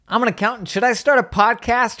I'm an accountant. Should I start a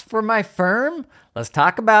podcast for my firm? Let's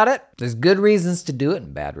talk about it. There's good reasons to do it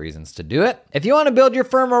and bad reasons to do it. If you want to build your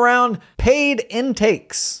firm around paid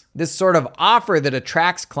intakes, this sort of offer that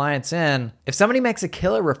attracts clients in, if somebody makes a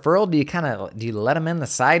killer referral, do you let them in the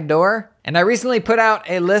side door? And I recently put out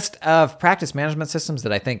a list of practice management systems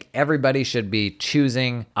that I think everybody should be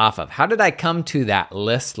choosing off of. How did I come to that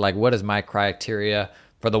list? Like, what is my criteria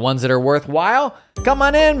for the ones that are worthwhile? Come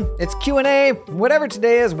on in. It's Q&A, whatever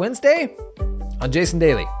today is, Wednesday, on Jason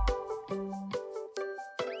Daly.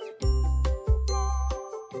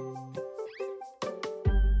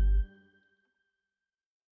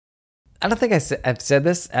 I don't think I've said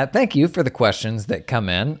this. Thank you for the questions that come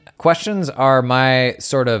in. Questions are my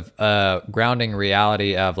sort of grounding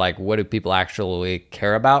reality of like, what do people actually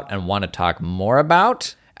care about and want to talk more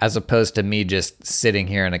about, as opposed to me just sitting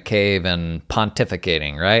here in a cave and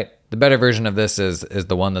pontificating, right? The better version of this is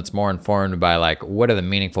the one that's more informed by like, what are the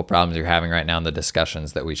meaningful problems you're having right now in the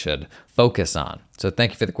discussions that we should focus on? So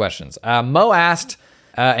thank you for the questions. Mo asked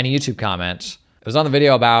in a YouTube comment, it was on the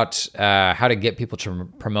video about how to get people to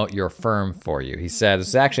promote your firm for you. He said, this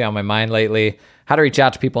is actually on my mind lately, how to reach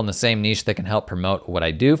out to people in the same niche that can help promote what I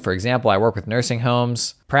do. For example, I work with nursing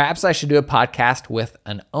homes. Perhaps I should do a podcast with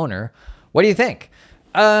an owner. What do you think?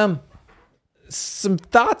 Some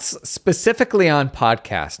thoughts specifically on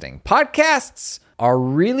podcasting. Podcasts are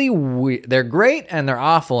really they're great and they're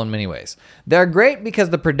awful in many ways. They're great because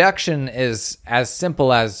the production is as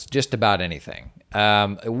simple as just about anything.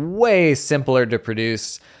 Way simpler to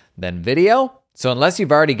produce than video. So unless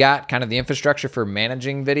you've already got kind of the infrastructure for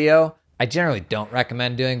managing video, I generally don't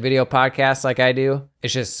recommend doing video podcasts like I do.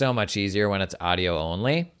 It's just so much easier when it's audio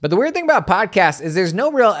only. But the weird thing about podcasts is there's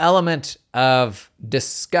no real element of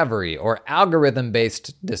discovery or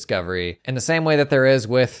algorithm-based discovery in the same way that there is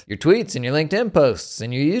with your tweets and your LinkedIn posts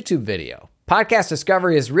and your YouTube video. Podcast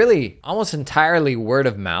discovery is really almost entirely word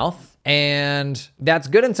of mouth. And that's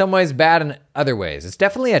good in some ways, bad in other ways. It's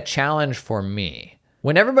definitely a challenge for me.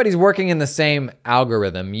 When everybody's working in the same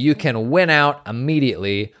algorithm, you can win out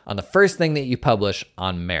immediately on the first thing that you publish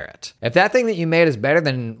on merit. If that thing that you made is better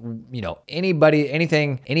than,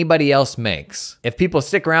 anything anybody else makes, if people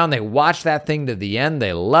stick around, they watch that thing to the end,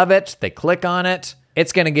 they love it, they click on it,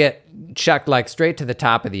 it's going to get chucked like straight to the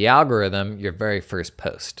top of the algorithm, your very first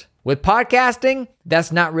post. With podcasting,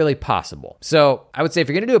 that's not really possible. So I would say if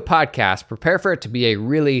you're going to do a podcast, prepare for it to be a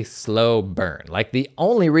really slow burn. Like the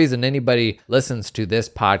only reason anybody listens to this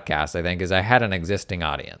podcast, I think, is I had an existing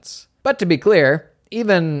audience. But to be clear,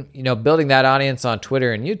 even, building that audience on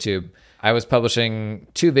Twitter and YouTube, I was publishing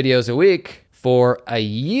 2 videos a week for a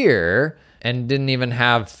year and didn't even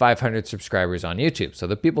have 500 subscribers on YouTube. So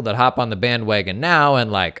the people that hop on the bandwagon now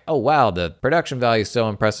and like, oh wow, the production value is so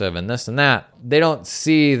impressive and this and that, they don't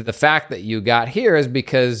see the fact that you got here is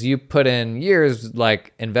because you put in years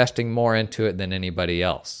like investing more into it than anybody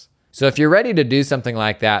else. So if you're ready to do something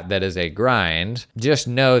like that is a grind, just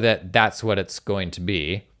know that that's what it's going to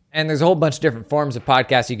be. And there's a whole bunch of different forms of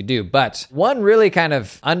podcasts you could do. But one really kind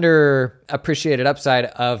of underappreciated upside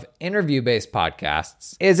of interview-based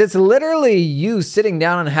podcasts is it's literally you sitting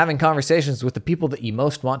down and having conversations with the people that you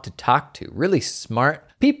most want to talk to. Really smart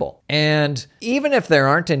people. And even if there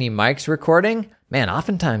aren't any mics recording, man,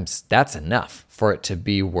 oftentimes that's enough for it to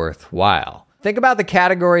be worthwhile. Think about the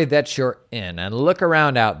category that you're in and look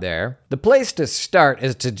around out there. The place to start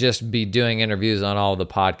is to just be doing interviews on all the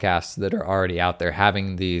podcasts that are already out there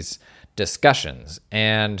having these discussions.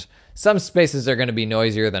 And some spaces are going to be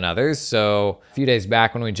noisier than others. So a few days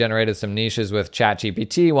back when we generated some niches with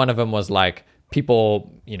ChatGPT, one of them was like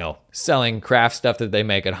people, selling craft stuff that they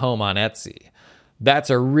make at home on Etsy.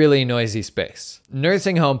 That's a really noisy space.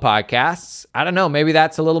 Nursing home podcasts, I don't know, maybe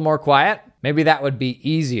that's a little more quiet. Maybe that would be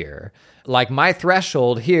easier. Like my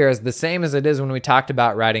threshold here is the same as it is when we talked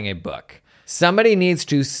about writing a book. Somebody needs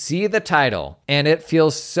to see the title and it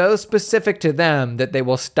feels so specific to them that they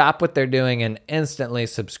will stop what they're doing and instantly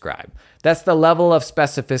subscribe. That's the level of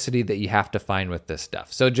specificity that you have to find with this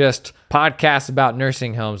stuff. So just podcasts about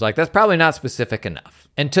nursing homes, like that's probably not specific enough.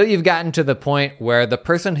 Until you've gotten to the point where the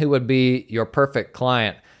person who would be your perfect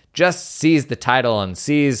client just sees the title and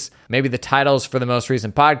sees maybe the titles for the most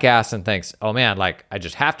recent podcast and thinks, oh man, like I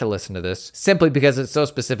just have to listen to this simply because it's so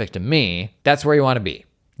specific to me. That's where you want to be.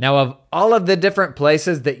 Now, of all of the different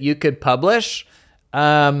places that you could publish,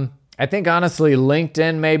 I think honestly,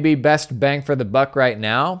 LinkedIn may be best bang for the buck right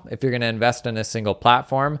now if you're going to invest in a single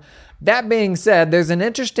platform. That being said, there's an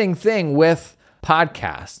interesting thing with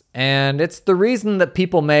podcasts, and it's the reason that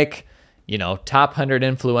people make, top 100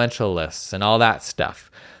 influential lists and all that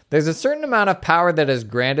stuff. There's a certain amount of power that is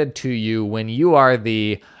granted to you when you are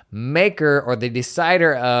the maker or the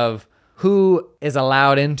decider of who is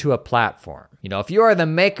allowed into a platform. If you are the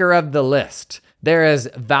maker of the list, there is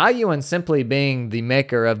value in simply being the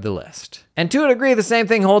maker of the list. And to a degree, the same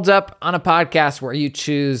thing holds up on a podcast where you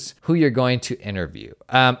choose who you're going to interview.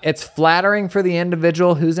 It's flattering for the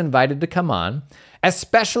individual who's invited to come on,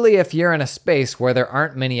 especially if you're in a space where there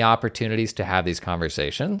aren't many opportunities to have these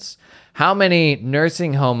conversations. How many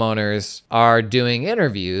nursing home owners are doing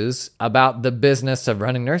interviews about the business of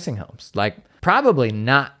running nursing homes? Probably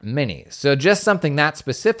not many. So just something that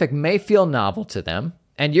specific may feel novel to them.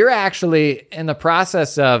 And you're actually in the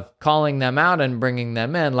process of calling them out and bringing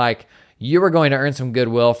them in. You are going to earn some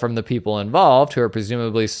goodwill from the people involved who are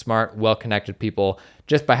presumably smart, well-connected people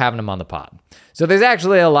just by having them on the pod. So there's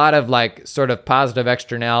actually a lot of sort of positive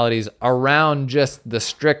externalities around just the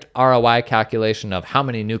strict ROI calculation of how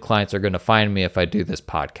many new clients are going to find me if I do this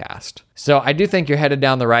podcast. So I do think you're headed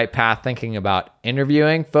down the right path thinking about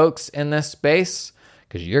interviewing folks in this space,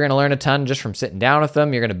 because you're going to learn a ton just from sitting down with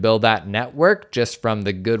them. You're going to build that network just from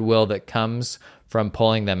the goodwill that comes from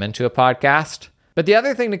pulling them into a podcast. But the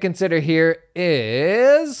other thing to consider here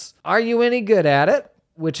is, are you any good at it?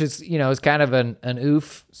 Which is, is kind of an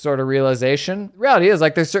oof sort of realization. The reality is,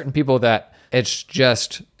 there's certain people that it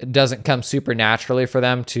doesn't come super naturally for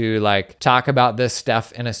them to talk about this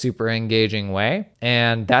stuff in a super engaging way.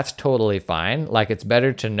 And that's totally fine. It's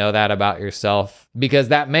better to know that about yourself, because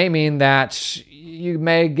that may mean that you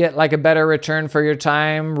may get a better return for your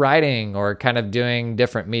time writing or kind of doing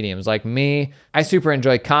different mediums. Like me, I super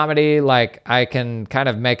enjoy comedy. I can kind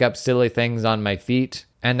of make up silly things on my feet.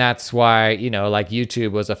 And that's why,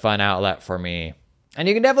 YouTube was a fun outlet for me. And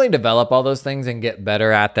you can definitely develop all those things and get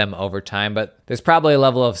better at them over time, but there's probably a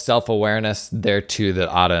level of self-awareness there too that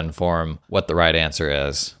ought to inform what the right answer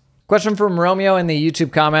is. Question from Romeo in the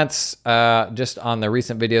YouTube comments, just on the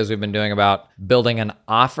recent videos we've been doing about building an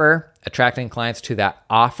offer, attracting clients to that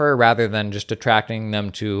offer rather than just attracting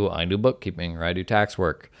them to, I do bookkeeping or I do tax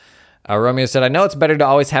work. Romeo said, I know it's better to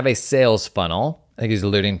always have a sales funnel. I think he's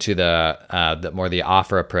alluding to the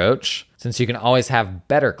offer approach, since you can always have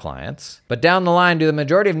better clients. But down the line, do the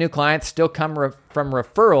majority of new clients still come from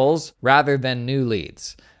referrals rather than new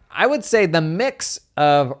leads? I would say the mix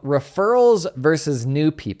of referrals versus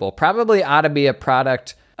new people probably ought to be a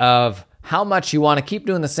product of how much you want to keep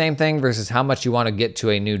doing the same thing versus how much you want to get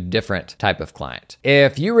to a new, different type of client.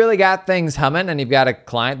 If you really got things humming and you've got a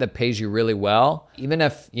client that pays you really well, even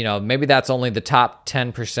if, maybe that's only the top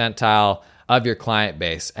 10 percentile of your client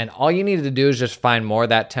base, and all you need to do is just find more of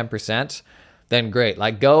that 10%, then great.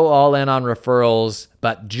 Go all in on referrals,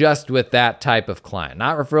 but just with that type of client.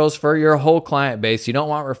 Not referrals for your whole client base. You don't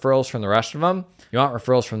want referrals from the rest of them. You want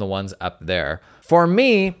referrals from the ones up there. For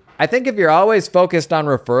me, I think if you're always focused on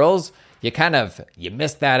referrals, you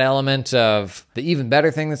miss that element of the even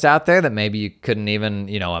better thing that's out there that maybe you couldn't even,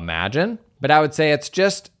 imagine. But I would say it's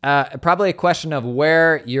just probably a question of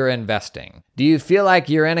where you're investing. Do you feel like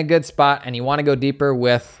you're in a good spot and you want to go deeper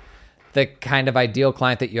with the kind of ideal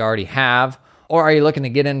client that you already have? Or are you looking to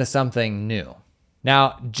get into something new?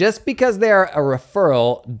 Now, just because they're a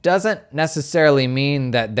referral doesn't necessarily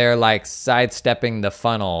mean that they're sidestepping the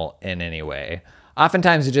funnel in any way.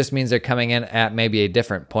 Oftentimes it just means they're coming in at maybe a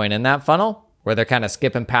different point in that funnel, where they're kind of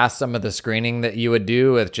skipping past some of the screening that you would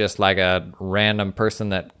do with just a random person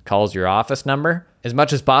that calls your office number. As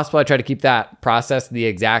much as possible, I try to keep that process the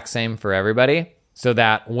exact same for everybody, so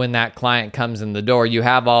that when that client comes in the door, you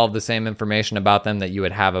have all of the same information about them that you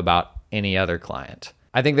would have about any other client.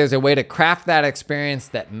 I think there's a way to craft that experience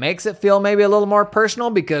that makes it feel maybe a little more personal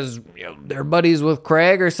because they're buddies with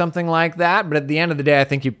Craig or something like that. But at the end of the day, I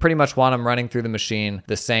think you pretty much want them running through the machine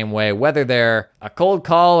the same way, whether they're a cold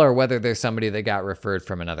call or whether they're somebody that got referred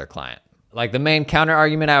from another client. The main counter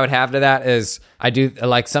argument I would have to that is I do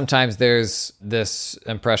sometimes there's this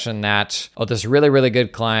impression that, this really, really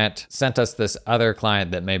good client sent us this other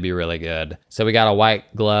client that may be really good. So we got a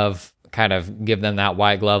white glove, kind of give them that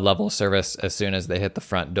white glove level service as soon as they hit the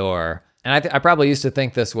front door. And I probably used to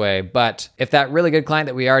think this way, but if that really good client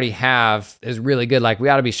that we already have is really good, we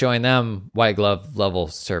ought to be showing them white glove level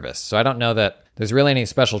service. So I don't know that there's really any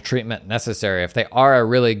special treatment necessary. If they are a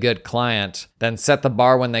really good client, then set the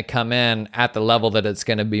bar when they come in at the level that it's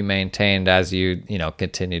going to be maintained as you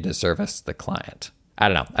continue to service the client. I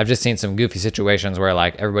don't know. I've just seen some goofy situations where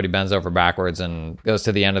everybody bends over backwards and goes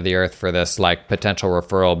to the end of the earth for this potential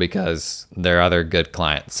referral because their other good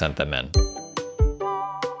client sent them in.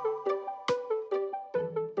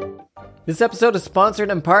 This episode is sponsored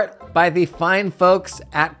in part by the fine folks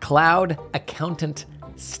at Cloud Accountant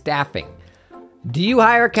Staffing. Do you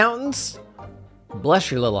hire accountants?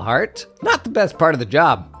 Bless your little heart. Not the best part of the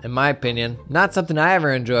job, in my opinion. Not something I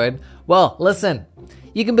ever enjoyed. Well, listen,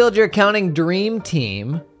 you can build your accounting dream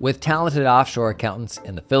team with talented offshore accountants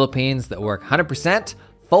in the Philippines that work 100%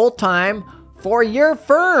 full-time for your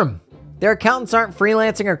firm. Their accountants aren't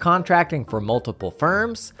freelancing or contracting for multiple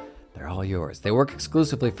firms. They're all yours. They work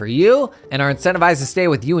exclusively for you and are incentivized to stay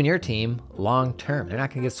with you and your team long-term. They're not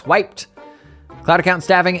going to get swiped. Cloud Accountant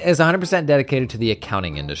Staffing is 100% dedicated to the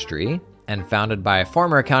accounting industry and founded by a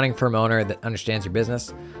former accounting firm owner that understands your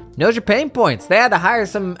business, knows your pain points. They had to hire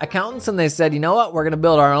some accountants and they said, you know what? We're going to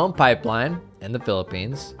build our own pipeline in the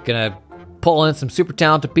Philippines. Going to pull in some super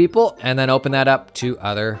talented people and then open that up to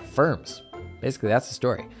other firms. Basically, that's the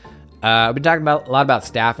story. We've been talking a lot about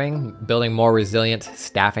staffing, building more resilient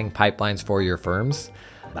staffing pipelines for your firms.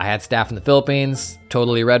 I had staff in the Philippines,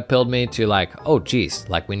 totally red-pilled me to oh geez,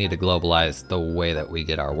 we need to globalize the way that we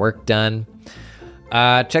get our work done.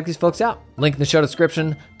 Check these folks out. Link in the show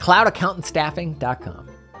description, cloudaccountantstaffing.com.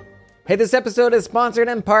 Hey, this episode is sponsored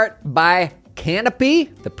in part by Canopy,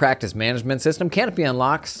 the practice management system. Canopy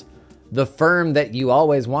unlocks the firm that you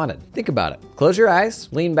always wanted. Think about it. Close your eyes,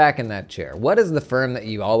 lean back in that chair. What is the firm that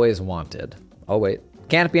you always wanted? Oh wait,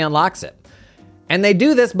 Canopy unlocks it. And they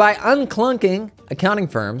do this by unclunking accounting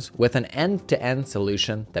firms with an end-to-end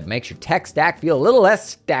solution that makes your tech stack feel a little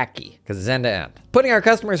less stacky because it's end-to-end. Putting our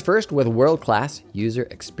customers first with world-class user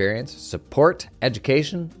experience, support,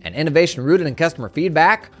 education, and innovation rooted in customer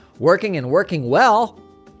feedback, working well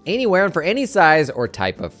anywhere and for any size or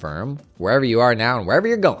type of firm, wherever you are now and wherever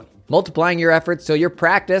you're going. Multiplying your efforts so your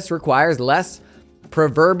practice requires less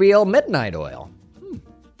proverbial midnight oil.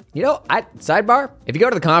 Sidebar, if you go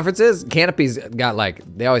to the conferences, Canopy's got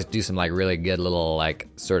they always do some really good little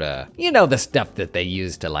sort of, the stuff that they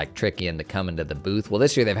use to trick you into coming to the booth. Well,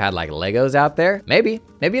 this year they've had Legos out there. Maybe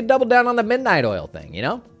you double down on the midnight oil thing,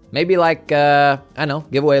 Maybe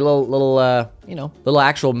give away a little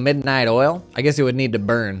actual midnight oil. I guess it would need to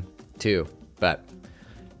burn too, but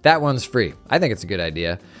that one's free. I think it's a good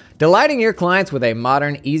idea. Delighting your clients with a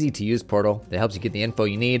modern, easy-to-use portal that helps you get the info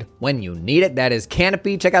you need when you need it. That is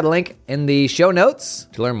Canopy. Check out the link in the show notes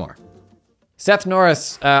to learn more. Seth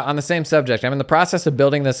Norris, on the same subject. I'm in the process of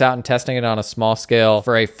building this out and testing it on a small scale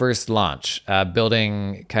for a first launch,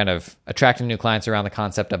 attracting new clients around the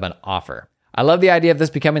concept of an offer. I love the idea of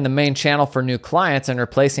this becoming the main channel for new clients and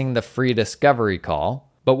replacing the free discovery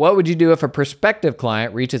call. But what would you do if a prospective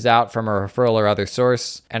client reaches out from a referral or other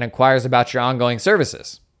source and inquires about your ongoing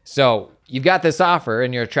services? So you've got this offer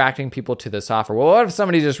and you're attracting people to this offer. Well, what if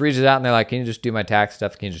somebody just reaches out and they're like, can you just do my tax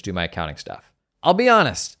stuff? Can you just do my accounting stuff? I'll be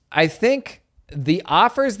honest. I think the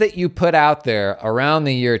offers that you put out there around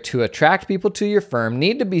the year to attract people to your firm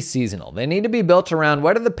need to be seasonal. They need to be built around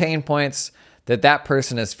what are the pain points that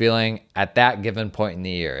person is feeling at that given point in the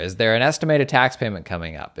year. Is there an estimated tax payment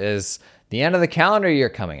coming up? Is the end of the calendar year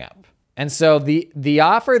coming up? And so the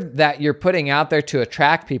offer that you're putting out there to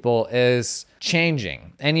attract people is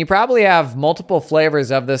changing. And you probably have multiple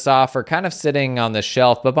flavors of this offer kind of sitting on the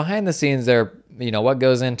shelf, but behind the scenes what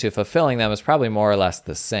goes into fulfilling them is probably more or less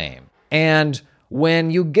the same. And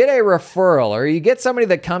when you get a referral or you get somebody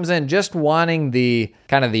that comes in just wanting the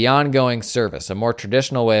ongoing service, a more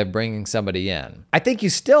traditional way of bringing somebody in, I think you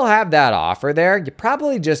still have that offer there. You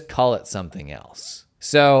probably just call it something else.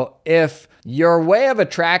 So if your way of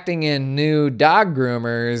attracting in new dog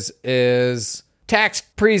groomers is tax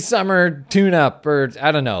pre-summer tune-up, or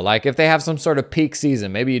I don't know, if they have some sort of peak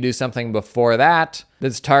season, maybe you do something before that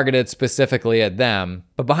that's targeted specifically at them.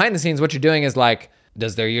 But behind the scenes, what you're doing is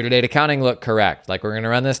does their year-to-date accounting look correct? We're going to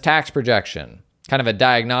run this tax projection. Kind of a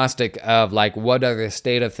diagnostic of what are the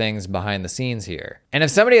state of things behind the scenes here. And if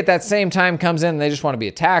somebody at that same time comes in and they just want to be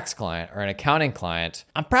a tax client or an accounting client,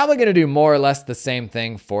 I'm probably going to do more or less the same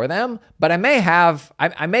thing for them, but I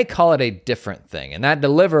may call it a different thing, and that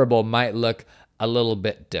deliverable might look a little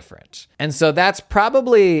bit different. And so that's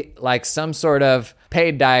probably some sort of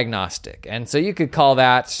paid diagnostic. And so you could call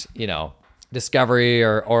that, discovery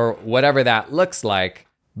or whatever that looks like.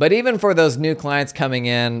 But even for those new clients coming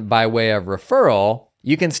in by way of referral,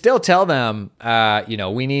 you can still tell them,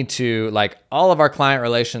 we need to, all of our client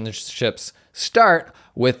relationships start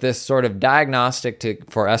with this sort of diagnostic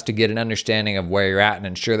for us to get an understanding of where you're at and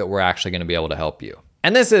ensure that we're actually going to be able to help you.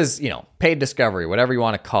 And this is, paid discovery, whatever you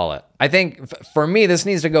want to call it. I think for me, this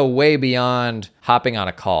needs to go way beyond hopping on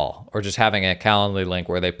a call or just having a Calendly link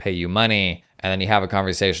where they pay you money and then you have a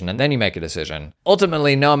conversation and then you make a decision.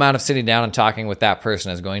 Ultimately, no amount of sitting down and talking with that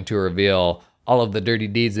person is going to reveal all of the dirty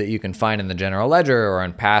deeds that you can find in the general ledger or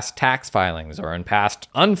in past tax filings or in past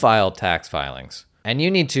unfiled tax filings. And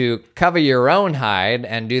you need to cover your own hide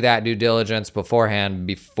and do that due diligence beforehand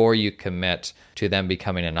before you commit to them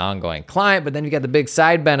becoming an ongoing client. But then you get the big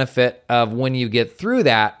side benefit of when you get through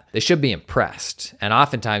that, they should be impressed. And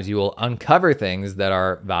oftentimes you will uncover things that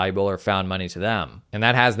are valuable or found money to them. And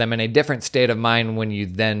that has them in a different state of mind when you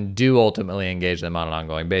then do ultimately engage them on an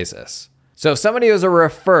ongoing basis. So if somebody is a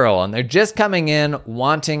referral and they're just coming in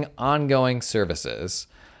wanting ongoing services,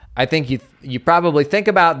 I think you probably think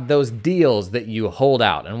about those deals that you hold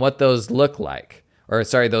out and what those look like,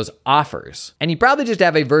 those offers. And you probably just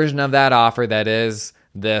have a version of that offer that is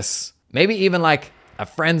this, maybe even like a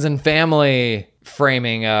friends and family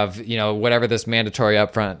framing of, whatever this mandatory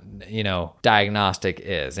upfront, diagnostic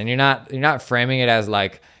is. And you're not framing it as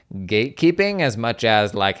like gatekeeping as much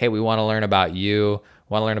as like, hey, we want to learn about you,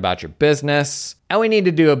 want to learn about your business, and we need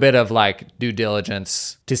to do a bit of like due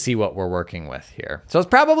diligence to see what we're working with here. So it's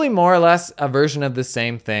probably more or less a version of the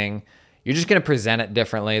same thing. You're just going to present it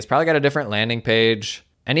differently. It's probably got a different landing page.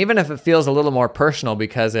 And even if it feels a little more personal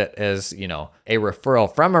because it is, a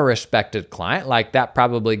referral from a respected client, like that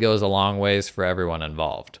probably goes a long ways for everyone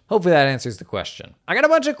involved. Hopefully that answers the question. I got a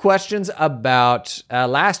bunch of questions about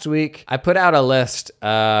last week. I put out a list.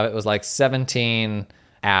 It was like 17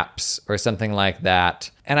 apps or something like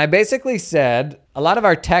that. And I basically said a lot of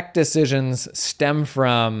our tech decisions stem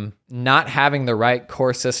from not having the right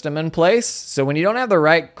core system in place. So when you don't have the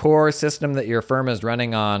right core system that your firm is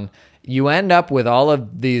running on, you end up with all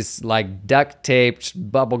of these like duct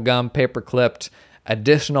taped, bubblegum, paper clipped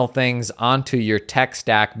additional things onto your tech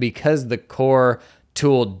stack because the core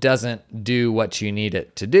tool doesn't do what you need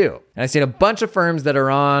it to do. And I've seen a bunch of firms that are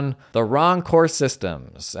on the wrong core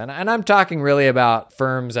systems. And I'm talking really about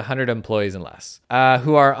firms 100 employees and less,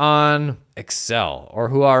 who are on Excel or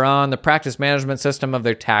who are on the practice management system of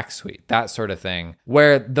their tax suite, that sort of thing,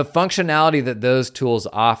 where the functionality that those tools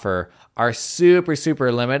offer are super, super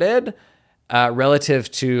limited relative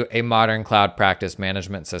to a modern cloud practice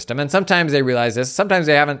management system. And sometimes they realize this, sometimes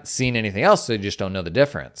they haven't seen anything else, so they just don't know the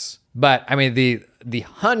difference. But I mean, the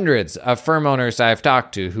hundreds of firm owners I've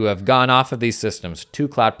talked to who have gone off of these systems to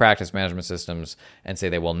cloud practice management systems and say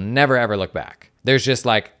they will never, ever look back. There's just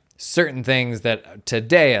like certain things that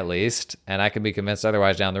today at least, and I can be convinced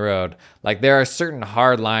otherwise down the road, like there are certain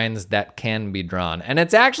hard lines that can be drawn. And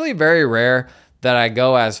it's actually very rare that I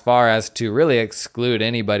go as far as to really exclude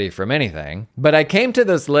anybody from anything. But I came to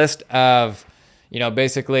this list of,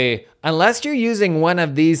 basically, unless you're using one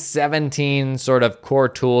of these 17 sort of core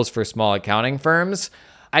tools for small accounting firms,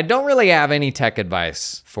 I don't really have any tech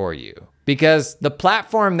advice for you because the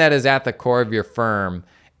platform that is at the core of your firm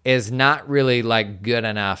is not really like good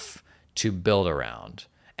enough to build around.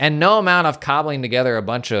 And no amount of cobbling together a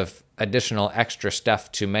bunch of additional extra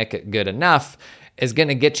stuff to make it good enough is going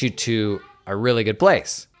to get you to a really good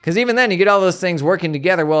place. Because even then, you get all those things working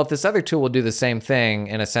together. Well, if this other tool will do the same thing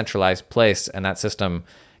in a centralized place and that system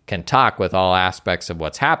can talk with all aspects of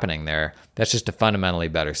what's happening there, that's just a fundamentally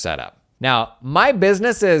better setup. Now, my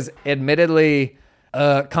business is admittedly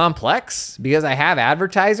complex because I have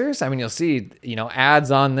advertisers. I mean, you'll see, ads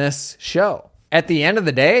on this show. At the end of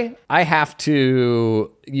the day, I have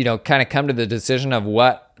to, kind of come to the decision of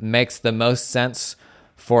what makes the most sense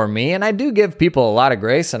for me. And I do give people a lot of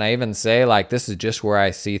grace. And I even say, like, this is just where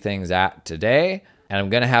I see things at today. And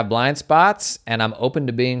I'm going to have blind spots. And I'm open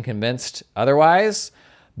to being convinced otherwise.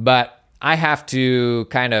 But I have to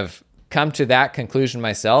kind of come to that conclusion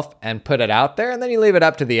myself and put it out there. And then you leave it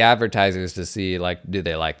up to the advertisers to see, like, do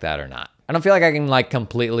they like that or not? I don't feel like I can, like,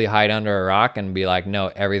 completely hide under a rock and be like, no,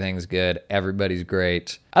 everything's good. Everybody's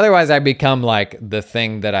great. Otherwise, I become, like, the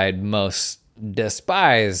thing that I'd most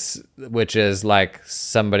despise, which is like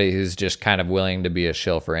somebody who's just kind of willing to be a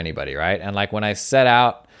shill for anybody, right? And like when I set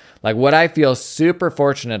out, like what I feel super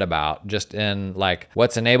fortunate about just in like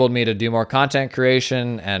what's enabled me to do more content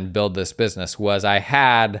creation and build this business was I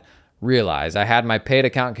had my paid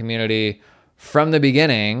account community from the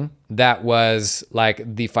beginning that was like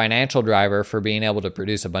the financial driver for being able to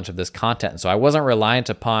produce a bunch of this content. So I wasn't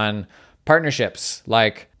reliant upon partnerships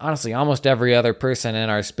like honestly almost every other person in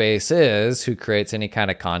our space is who creates any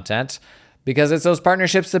kind of content, because it's those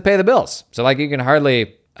partnerships that pay the bills. So like you can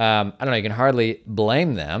hardly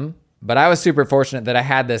blame them. But I was super fortunate that I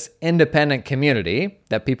had this independent community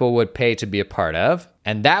that people would pay to be a part of.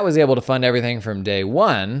 And that was able to fund everything from day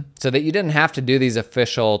one so that you didn't have to do these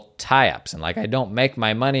official tie-ups. And like, I don't make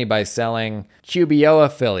my money by selling QBO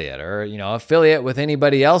affiliate or, affiliate with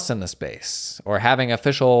anybody else in the space or having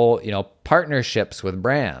official, partnerships with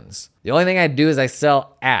brands. The only thing I do is I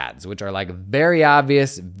sell ads, which are like very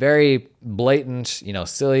obvious, very blatant,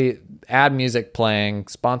 silly ad music playing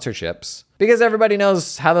sponsorships, because everybody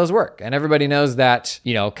knows how those work. And everybody knows that,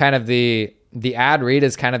 kind of the ad read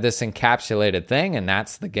is kind of this encapsulated thing, and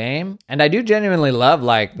that's the game. And I do genuinely love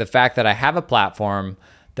like the fact that I have a platform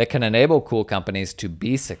that can enable cool companies to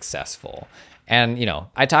be successful. And,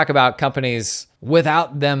 I talk about companies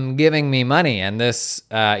without them giving me money. And this,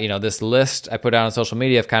 this list I put out on social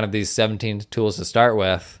media of kind of these 17 tools to start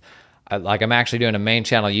with. I'm actually doing a main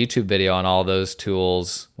channel YouTube video on all those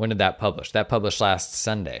tools. When did that publish? That published last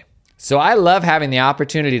Sunday. So I love having the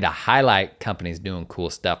opportunity to highlight companies doing cool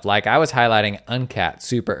stuff. Like I was highlighting Uncat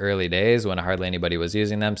super early days when hardly anybody was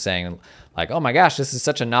using them, saying like, oh my gosh, this is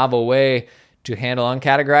such a novel way to handle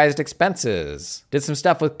uncategorized expenses. Did some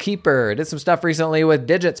stuff with Keeper, did some stuff recently with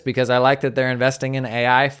Digits because I like that they're investing in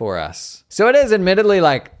AI for us. So it is admittedly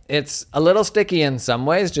like, it's a little sticky in some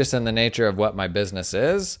ways, just in the nature of what my business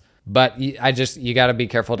is. But you got to be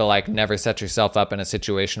careful to like never set yourself up in a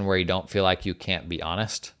situation where you don't feel like you can't be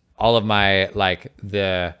honest. All of my, like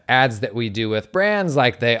the ads that we do with brands,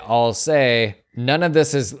 like they all say, none of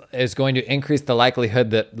this is going to increase the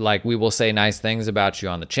likelihood that like we will say nice things about you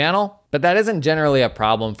on the channel. But that isn't generally a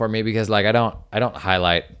problem for me because like I don't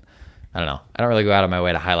highlight, I don't really go out of my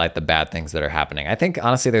way to highlight the bad things that are happening. I think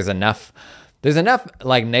honestly there's enough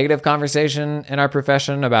like negative conversation in our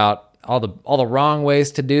profession about all the wrong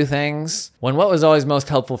ways to do things, when what was always most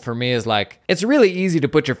helpful for me is like, it's really easy to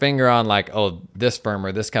put your finger on like, oh, this firm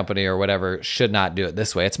or this company or whatever should not do it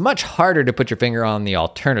this way. It's much harder to put your finger on the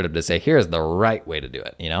alternative to say, here's the right way to do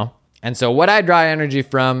it, And so what I draw energy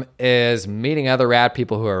from is meeting other rad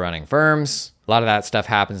people who are running firms. A lot of that stuff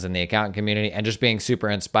happens in the accountant community, and just being super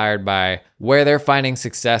inspired by where they're finding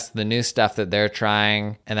success, the new stuff that they're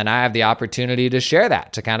trying. And then I have the opportunity to share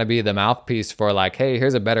that, to kind of be the mouthpiece for like, hey,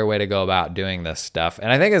 here's a better way to go about doing this stuff.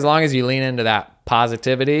 And I think as long as you lean into that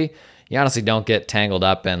positivity, you honestly don't get tangled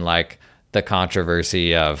up in like the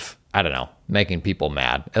controversy of, making people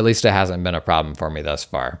mad. At least it hasn't been a problem for me thus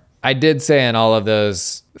far. I did say in all of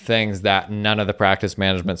those things that none of the practice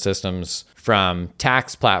management systems from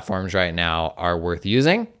tax platforms right now are worth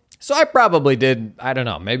using. So I probably did,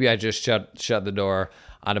 maybe I just shut the door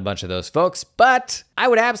on a bunch of those folks, but I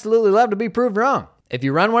would absolutely love to be proved wrong. If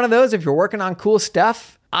you run one of those, if you're working on cool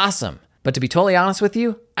stuff, awesome. But to be totally honest with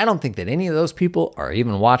you, I don't think that any of those people are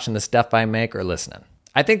even watching the stuff I make or listening.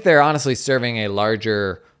 I think they're honestly serving a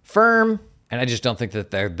larger firm, and I just don't think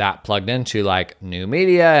that they're that plugged into like new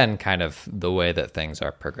media and kind of the way that things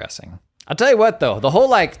are progressing. I'll tell you what though, the whole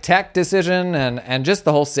like tech decision and just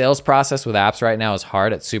the whole sales process with apps right now is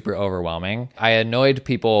hard. It's super overwhelming. I annoyed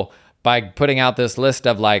people by putting out this list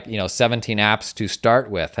of like, 17 apps to start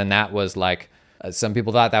with. And that was like, some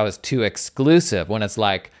people thought that was too exclusive, when it's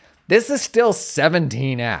like, this is still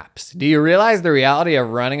 17 apps. Do you realize the reality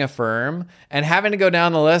of running a firm and having to go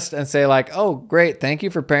down the list and say like, oh, great, thank you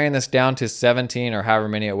for paring this down to 17 or however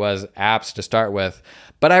many it was apps to start with.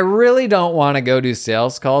 But I really don't want to go do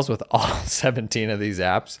sales calls with all 17 of these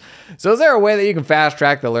apps. So is there a way that you can fast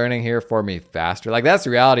track the learning here for me faster? Like that's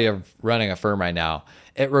the reality of running a firm right now.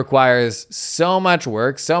 It requires so much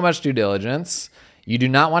work, so much due diligence. You do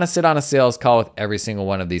not want to sit on a sales call with every single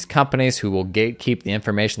one of these companies who will gatekeep the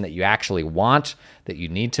information that you actually want, that you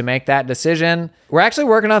need to make that decision. We're actually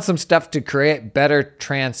working on some stuff to create better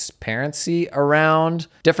transparency around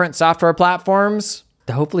different software platforms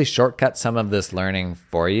to hopefully shortcut some of this learning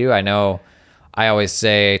for you. I know I always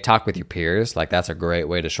say talk with your peers. Like that's a great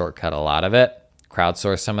way to shortcut a lot of it.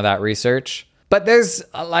 Crowdsource some of that research. But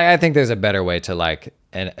I think there's a better way to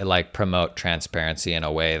promote transparency in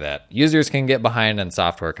a way that users can get behind and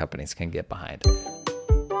software companies can get behind.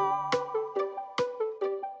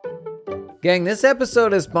 Gang, this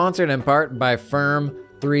episode is sponsored in part by Firm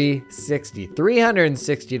 360,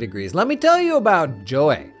 360 degrees. Let me tell you about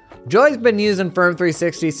Joy. Joy's been using Firm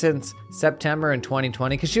 360 since September in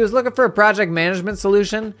 2020 because she was looking for a project management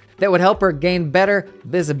solution that would help her gain better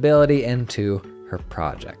visibility into her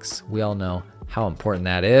projects. We all know how important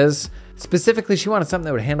that is. Specifically, she wanted something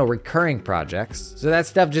that would handle recurring projects, so that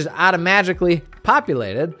stuff just automatically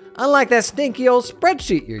populated, unlike that stinky old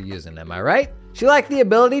spreadsheet you're using, am I right? She liked the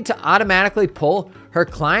ability to automatically pull her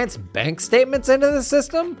clients' bank statements into the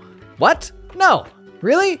system. What? No.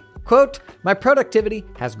 Really? Quote, my productivity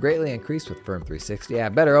has greatly increased with Firm 360. I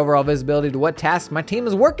have better overall visibility to what tasks my team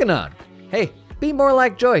is working on. Hey, Be more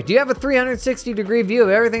like Joy. Do you have a 360-degree view of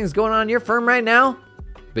everything that's going on in your firm right now?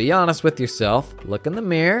 Be honest with yourself. Look in the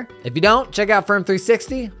mirror. If you don't, check out Firm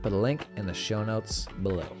 360. Put a link in the show notes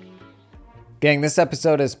below. Gang, this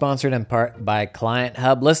episode is sponsored in part by Client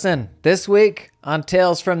Hub. Listen, this week on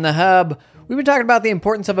Tales from the Hub, we've been talking about the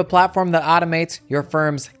importance of a platform that automates your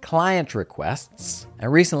firm's client requests.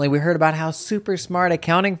 And recently we heard about how super smart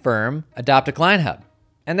accounting firm adopted Client Hub.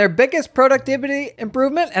 And their biggest productivity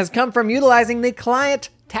improvement has come from utilizing the Client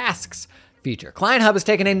Tasks feature. Client Hub has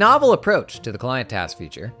taken a novel approach to the Client Task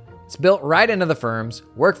feature. It's built right into the firm's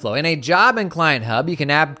workflow. In a job in Client Hub, you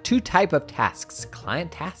can add two types of tasks,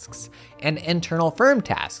 client tasks and internal firm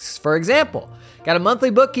tasks. For example, got a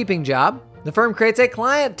monthly bookkeeping job. The firm creates a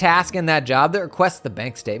client task in that job that requests the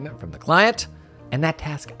bank statement from the client, and that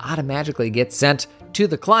task automatically gets sent to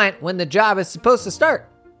the client when the job is supposed to start.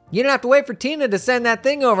 You don't have to wait for Tina to send that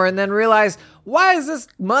thing over and then realize, why is this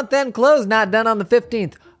month-end close not done on the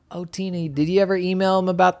 15th? Oh, Tina, did you ever email him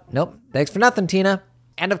about... Nope, thanks for nothing, Tina.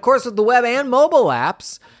 And of course, with the web and mobile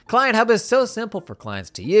apps, Client Hub is so simple for clients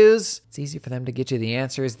to use. It's easy for them to get you the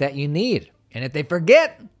answers that you need. And if they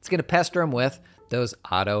forget, it's going to pester them with those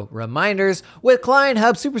auto reminders. With Client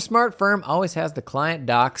Hub, super smart firm always has the client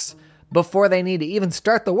docs before they need to even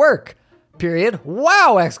start the work. Period.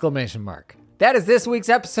 Wow! Exclamation mark. That is this week's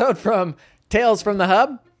episode from Tales from the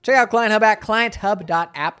Hub. Check out Client Hub at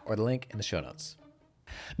clienthub.app or the link in the show notes.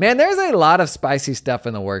 Man, there's a lot of spicy stuff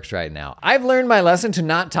in the works right now. I've learned my lesson to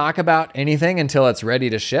not talk about anything until it's ready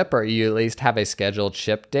to ship, or you at least have a scheduled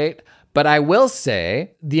ship date. But I will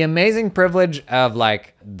say the amazing privilege of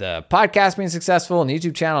like the podcast being successful and the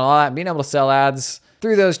YouTube channel and all that, being able to sell ads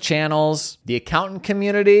through those channels, the accountant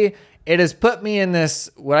community, it has put me in this,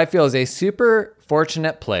 what I feel is a super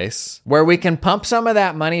fortunate place where we can pump some of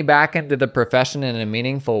that money back into the profession in a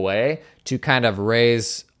meaningful way to kind of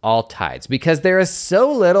raise all tides, because there is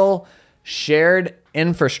so little shared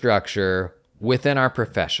infrastructure within our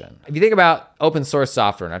profession. If you think about open source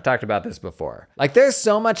software, and I've talked about this before, like there's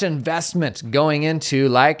so much investment going into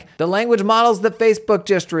like the language models that Facebook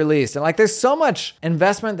just released. And like there's so much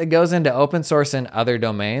investment that goes into open source in other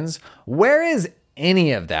domains. Where is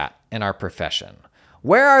any of that in our profession?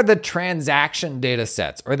 Where are the transaction data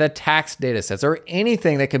sets or the tax data sets or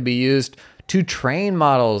anything that could be used to train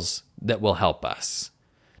models that will help us?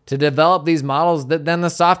 To develop these models that then the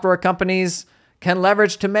software companies can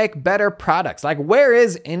leverage to make better products. Like, where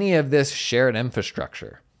is any of this shared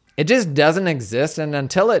infrastructure? It just doesn't exist. And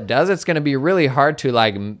until it does, it's going to be really hard to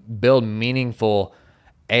like build meaningful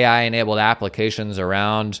AI-enabled applications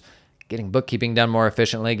around getting bookkeeping done more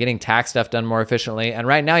efficiently, getting tax stuff done more efficiently. And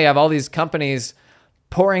right now you have all these companies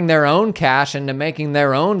pouring their own cash into making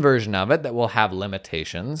their own version of it that will have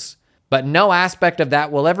limitations. But no aspect of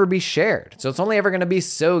that will ever be shared. So it's only ever going to be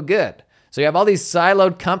so good. So you have all these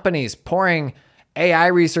siloed companies pouring AI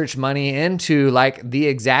research money into like the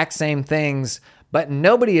exact same things, but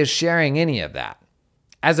nobody is sharing any of that.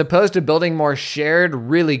 As opposed to building more shared,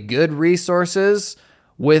 really good resources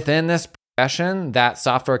within this profession that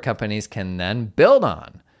software companies can then build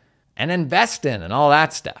on and invest in and all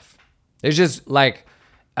that stuff. There's just like,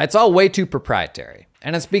 it's all way too proprietary.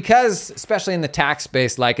 And it's because, especially in the tax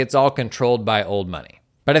space, like it's all controlled by old money.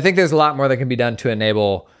 But I think there's a lot more that can be done to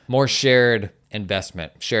enable more shared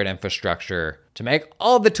investment, shared infrastructure to make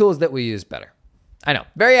all the tools that we use better. I know,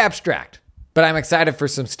 very abstract, but I'm excited for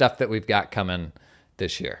some stuff that we've got coming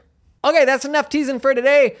this year. Okay, that's enough teasing for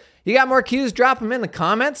today. You got more cues? Drop them in the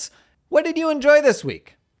comments. What did you enjoy this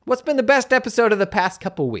week? What's been the best episode of the past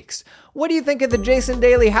couple weeks? What do you think of the Jason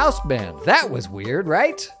Daly house band? That was weird,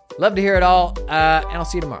 right? Love to hear it all, and I'll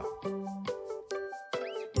see you tomorrow.